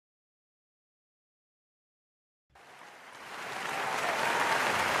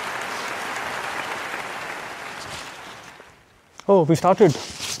Oh, we started.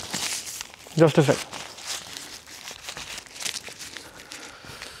 Just a sec.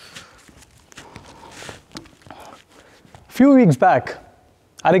 Few weeks back,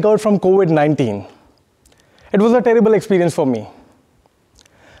 I recovered from COVID-19. It was a terrible experience for me.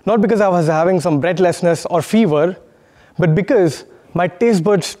 Not because I was having some breathlessness or fever, but because my taste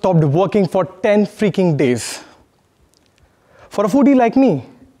buds stopped working for 10 freaking days. For a foodie like me,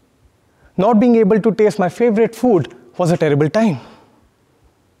 not being able to taste my favorite food was a terrible time.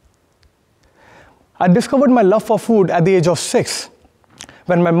 I discovered my love for food at the age of 6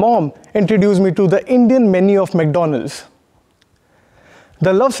 when my mom introduced me to the Indian menu of McDonald's.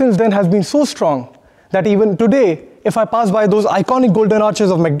 The love since then has been so strong that even today, if I pass by those iconic golden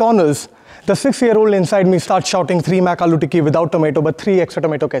arches of McDonald's, the 6-year-old inside me starts shouting 3 Mac Aloo Tikki without tomato, but 3 extra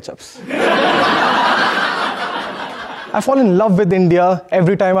tomato ketchups. I fall in love with India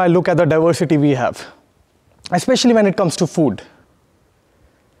every time I look at the diversity we have, especially when it comes to food.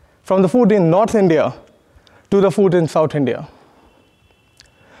 From the food in North India to the food in South India.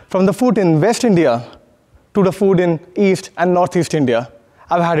 From the food in West India to the food in East and Northeast India.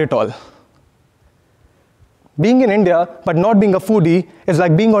 I've had it all. Being in India but not being a foodie is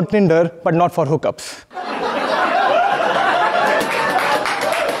like being on Tinder but not for hookups.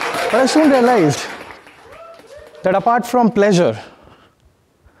 But I soon realized that apart from pleasure,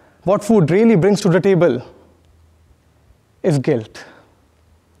 what food really brings to the table is guilt.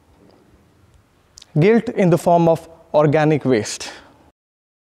 Guilt in the form of organic waste.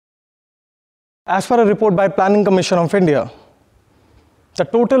 As per a report by Planning Commission of India, the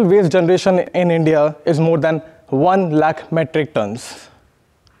total waste generation in India is more than 1 lakh metric tons.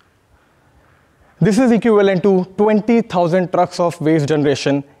 This is equivalent to 20,000 trucks of waste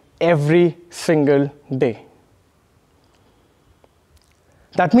generation every single day.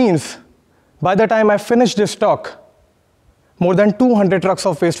 That means, by the time I finish this talk, more than 200 trucks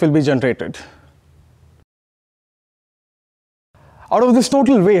of waste will be generated. Out of this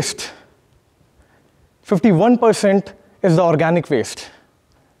total waste, 51% is the organic waste,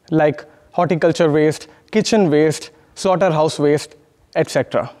 like horticulture waste, kitchen waste, slaughterhouse waste,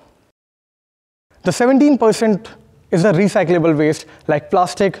 etc. The 17% is the recyclable waste, like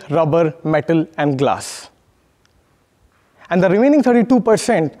plastic, rubber, metal, and glass. And the remaining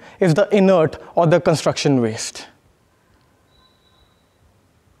 32% is the inert or the construction waste.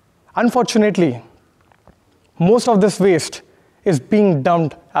 Unfortunately, most of this waste is being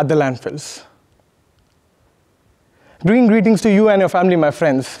dumped at the landfills. Bringing greetings to you and your family, my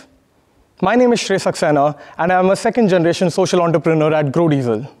friends. My name is Shrey Saxena, and I am a second-generation social entrepreneur at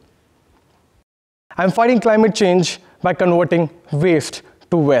Growdiesel. I am fighting climate change by converting waste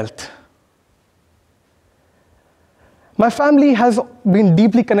to wealth. My family has been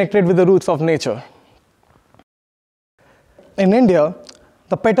deeply connected with the roots of nature. In India,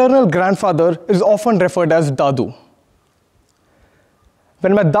 the paternal grandfather is often referred as Dadu.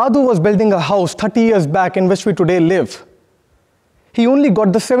 When my Dadu was building a house 30 years back in which we today live, he only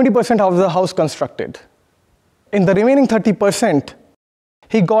got the 70% of the house constructed. In the remaining 30%,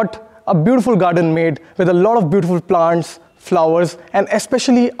 he got a beautiful garden made with a lot of beautiful plants, flowers, and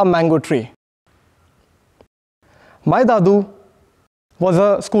especially a mango tree. My Dadu was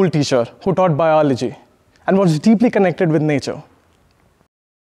a school teacher who taught biology and was deeply connected with nature.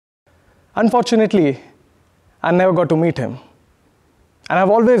 Unfortunately, I never got to meet him. And I've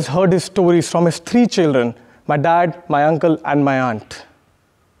always heard his stories from his 3 children, my dad, my uncle, and my aunt.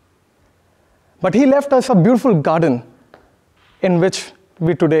 But he left us a beautiful garden in which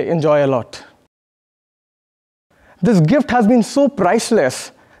we today enjoy a lot. This gift has been so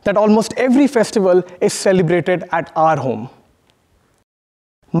priceless that almost every festival is celebrated at our home.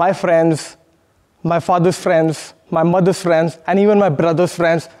 My friends, my father's friends, my mother's friends, and even my brother's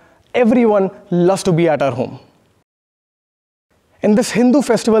friends, everyone loves to be at our home. In this Hindu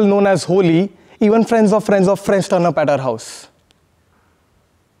festival known as Holi, even friends of friends turn up at our house.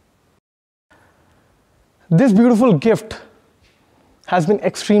 This beautiful gift has been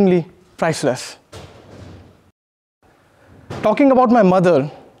extremely priceless. Talking about my mother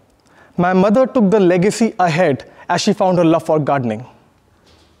took the legacy ahead as she found her love for gardening.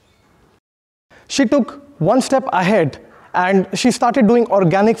 She took one step ahead and she started doing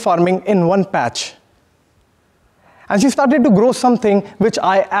organic farming in one patch. And she started to grow something which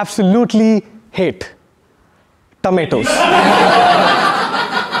I absolutely hate: tomatoes.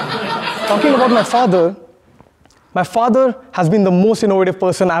 Talking about my father has been the most innovative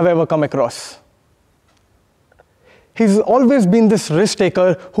person I've ever come across. He's always been this risk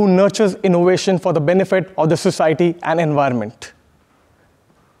taker who nurtures innovation for the benefit of the society and environment.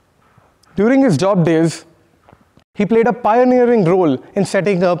 During his job days, He played a pioneering role in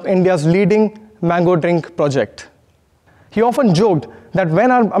setting up India's leading mango drink project. He often joked that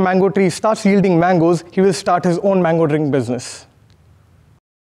when a mango tree starts yielding mangoes, he will start his own mango drink business.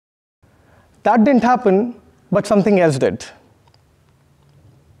 That didn't happen, but something else did.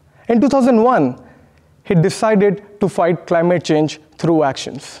 In 2001, he decided to fight climate change through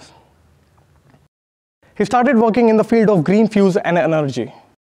actions. He started working in the field of green fuels and energy.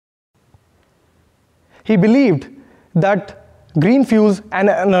 He believed that green fuels and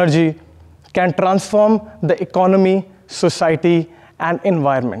energy can transform the economy, society, and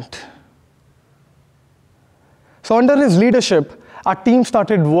environment. So under his leadership, our team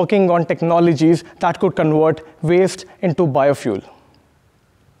started working on technologies that could convert waste into biofuel.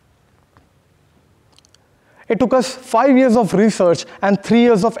 It took us 5 years of research and 3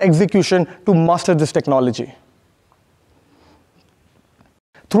 years of execution to master this technology.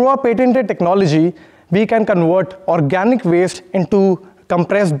 Through our patented technology, we can convert organic waste into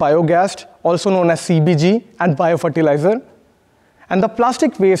compressed biogas, also known as CBG, and biofertilizer. And the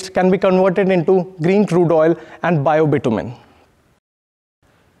plastic waste can be converted into green crude oil and biobitumen.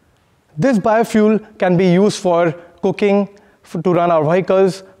 This biofuel can be used for cooking, to run our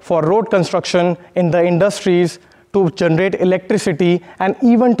vehicles, for road construction, in the industries, to generate electricity, and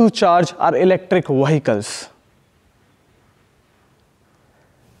even to charge our electric vehicles.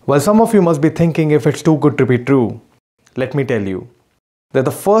 Well, some of you must be thinking if it's too good to be true. Let me tell you that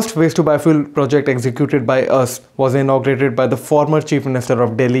the first waste to biofuel project executed by us was inaugurated by the former Chief Minister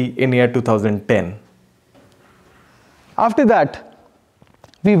of Delhi in year 2010. After that,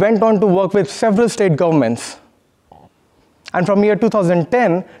 we went on to work with several state governments. And from year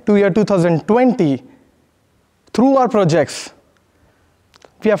 2010 to year 2020, through our projects,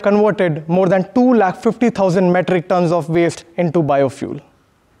 we have converted more than 250,000 metric tons of waste into biofuel.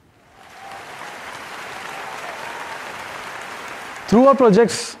 Through our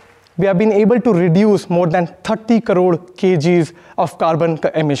projects, we have been able to reduce more than 30 crore kgs of carbon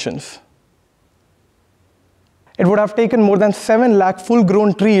emissions. It would have taken more than 7 lakh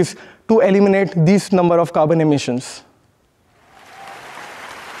full-grown trees to eliminate this number of carbon emissions.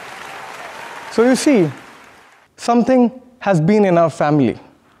 So you see, something has been in our family.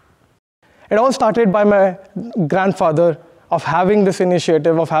 It all started by my grandfather of having this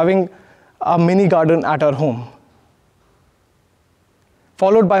initiative of having a mini garden at our home.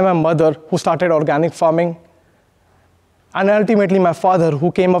 Followed by my mother, who started organic farming, and ultimately my father,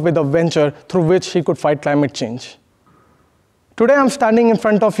 who came up with a venture through which he could fight climate change. Today I'm standing in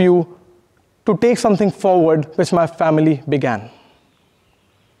front of you to take something forward which my family began.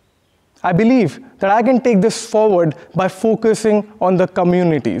 I believe that I can take this forward by focusing on the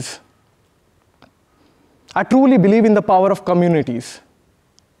communities. I truly believe in the power of communities.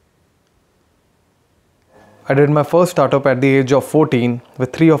 I did my first startup at the age of 14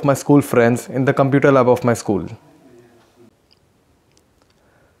 with 3 of my school friends in the computer lab of my school.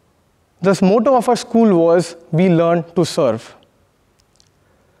 The motto of our school was, "We learn to serve."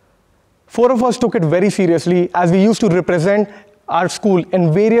 4 of us took it very seriously as we used to represent our school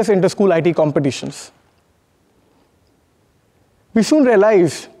in various inter-school IT competitions. We soon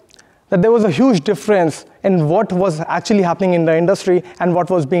realized that there was a huge difference in what was actually happening in the industry and what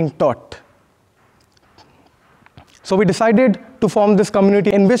was being taught. So we decided to form this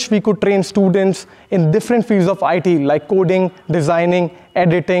community in which we could train students in different fields of IT like coding, designing,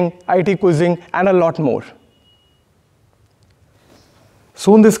 editing, IT quizzing, and a lot more.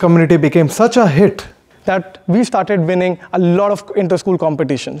 Soon this community became such a hit that we started winning a lot of inter-school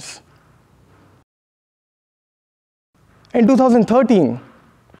competitions. In 2013,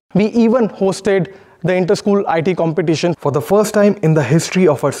 we even hosted the inter-school IT competition for the first time in the history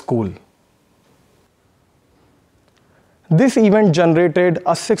of our school. This event generated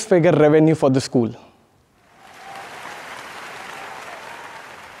a 6-figure revenue for the school.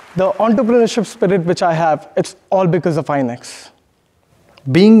 The entrepreneurship spirit which I have, it's all because of INEX.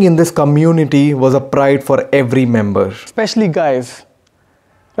 Being in this community was a pride for every member. Especially guys.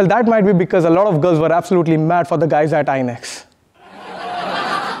 Well, that might be because a lot of girls were absolutely mad for the guys at INEX.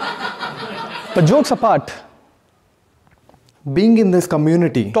 But jokes apart, being in this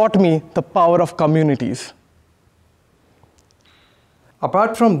community taught me the power of communities.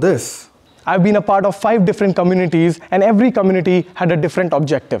 Apart from this, I've been a part of 5 different communities, and every community had a different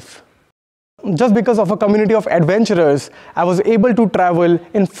objective. Just because of a community of adventurers, I was able to travel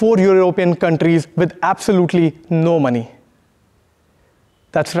in 4 European countries with absolutely no money.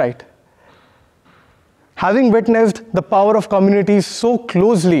 That's right. Having witnessed the power of communities so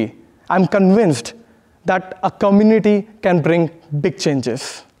closely, I'm convinced that a community can bring big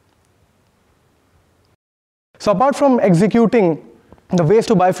changes. So apart from executing the waste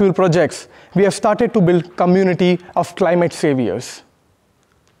to biofuel projects, we have started to build community of climate saviors.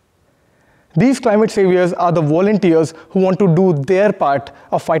 These climate saviors are the volunteers who want to do their part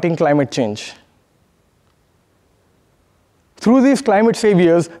of fighting climate change. Through these climate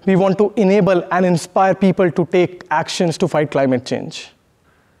saviors, we want to enable and inspire people to take actions to fight climate change.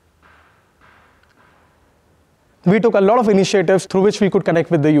 We took a lot of initiatives through which we could connect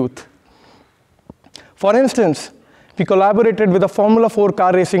with the youth. For instance, we collaborated with a Formula 4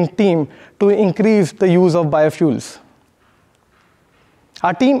 car racing team to increase the use of biofuels.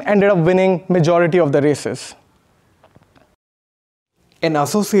 Our team ended up winning majority of the races. In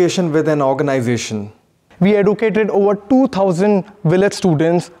association with an organization, we educated over 2,000 village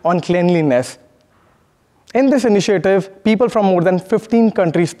students on cleanliness. In this initiative, people from more than 15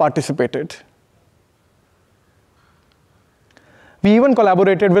 countries participated. We even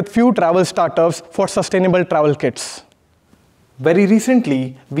collaborated with few travel startups for sustainable travel kits. Very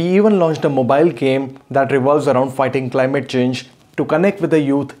recently, we even launched a mobile game that revolves around fighting climate change to connect with the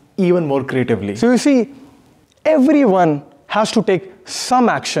youth even more creatively. So you see, everyone has to take some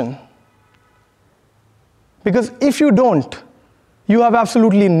action. Because if you don't, you have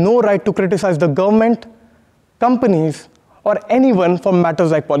absolutely no right to criticize the government, companies, or anyone for matters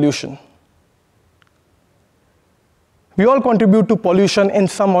like pollution. We all contribute to pollution in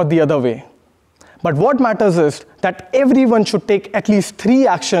some or the other way. But what matters is that everyone should take at least 3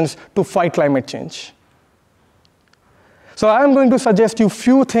 actions to fight climate change. So I am going to suggest you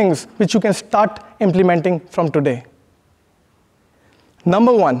few things which you can start implementing from today.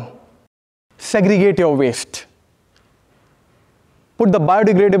 Number 1, segregate your waste. Put the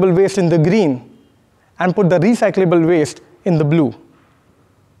biodegradable waste in the green and put the recyclable waste in the blue.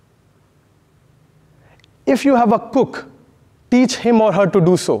 If you have a cook, teach him or her to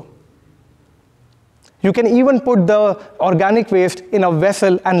do so. You can even put the organic waste in a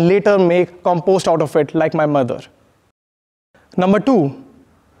vessel and later make compost out of it, like my mother. Number 2,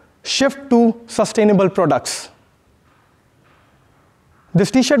 shift to sustainable products. This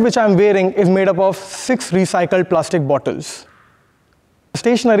t-shirt which I'm wearing is made up of 6 recycled plastic bottles. The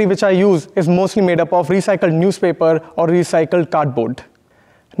stationery which I use is mostly made up of recycled newspaper or recycled cardboard.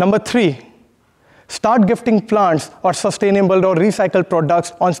 Number 3, start gifting plants or sustainable or recycled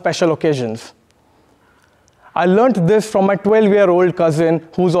products on special occasions. I learned this from my 12-year-old cousin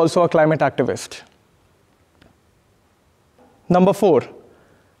who's also a climate activist. Number 4,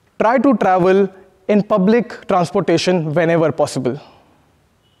 try to travel in public transportation whenever possible.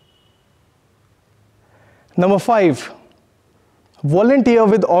 Number 5, volunteer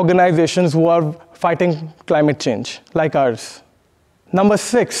with organizations who are fighting climate change, like ours. Number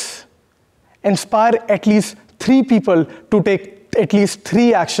 6, inspire at least 3 people to take at least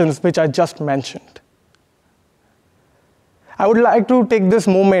 3 actions which I just mentioned. I would like to take this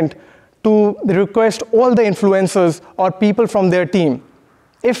moment to request all the influencers or people from their team.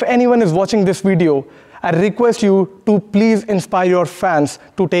 If anyone is watching this video, I request you to please inspire your fans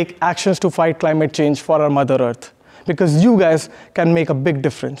to take actions to fight climate change for our Mother Earth, because you guys can make a big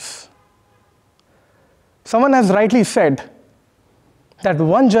difference. Someone has rightly said that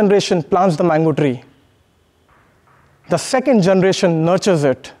one generation plants the mango tree, the second generation nurtures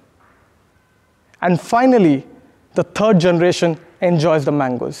it, and finally, the third generation enjoys the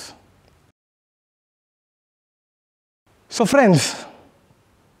mangoes. So friends,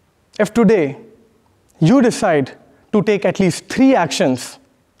 if today you decide to take at least 3 actions,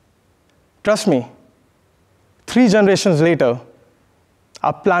 trust me, 3 generations later,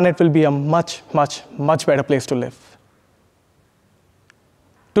 our planet will be a much, much, much better place to live.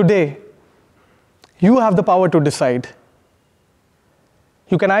 Today, you have the power to decide.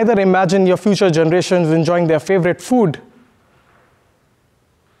 You can either imagine your future generations enjoying their favorite food,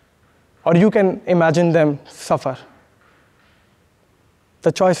 or you can imagine them suffer.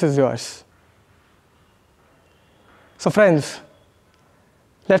 The choice is yours. So friends,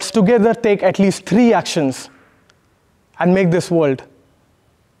 let's together take at least 3 actions and make this world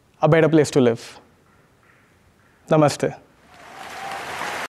a better place to live. Namaste.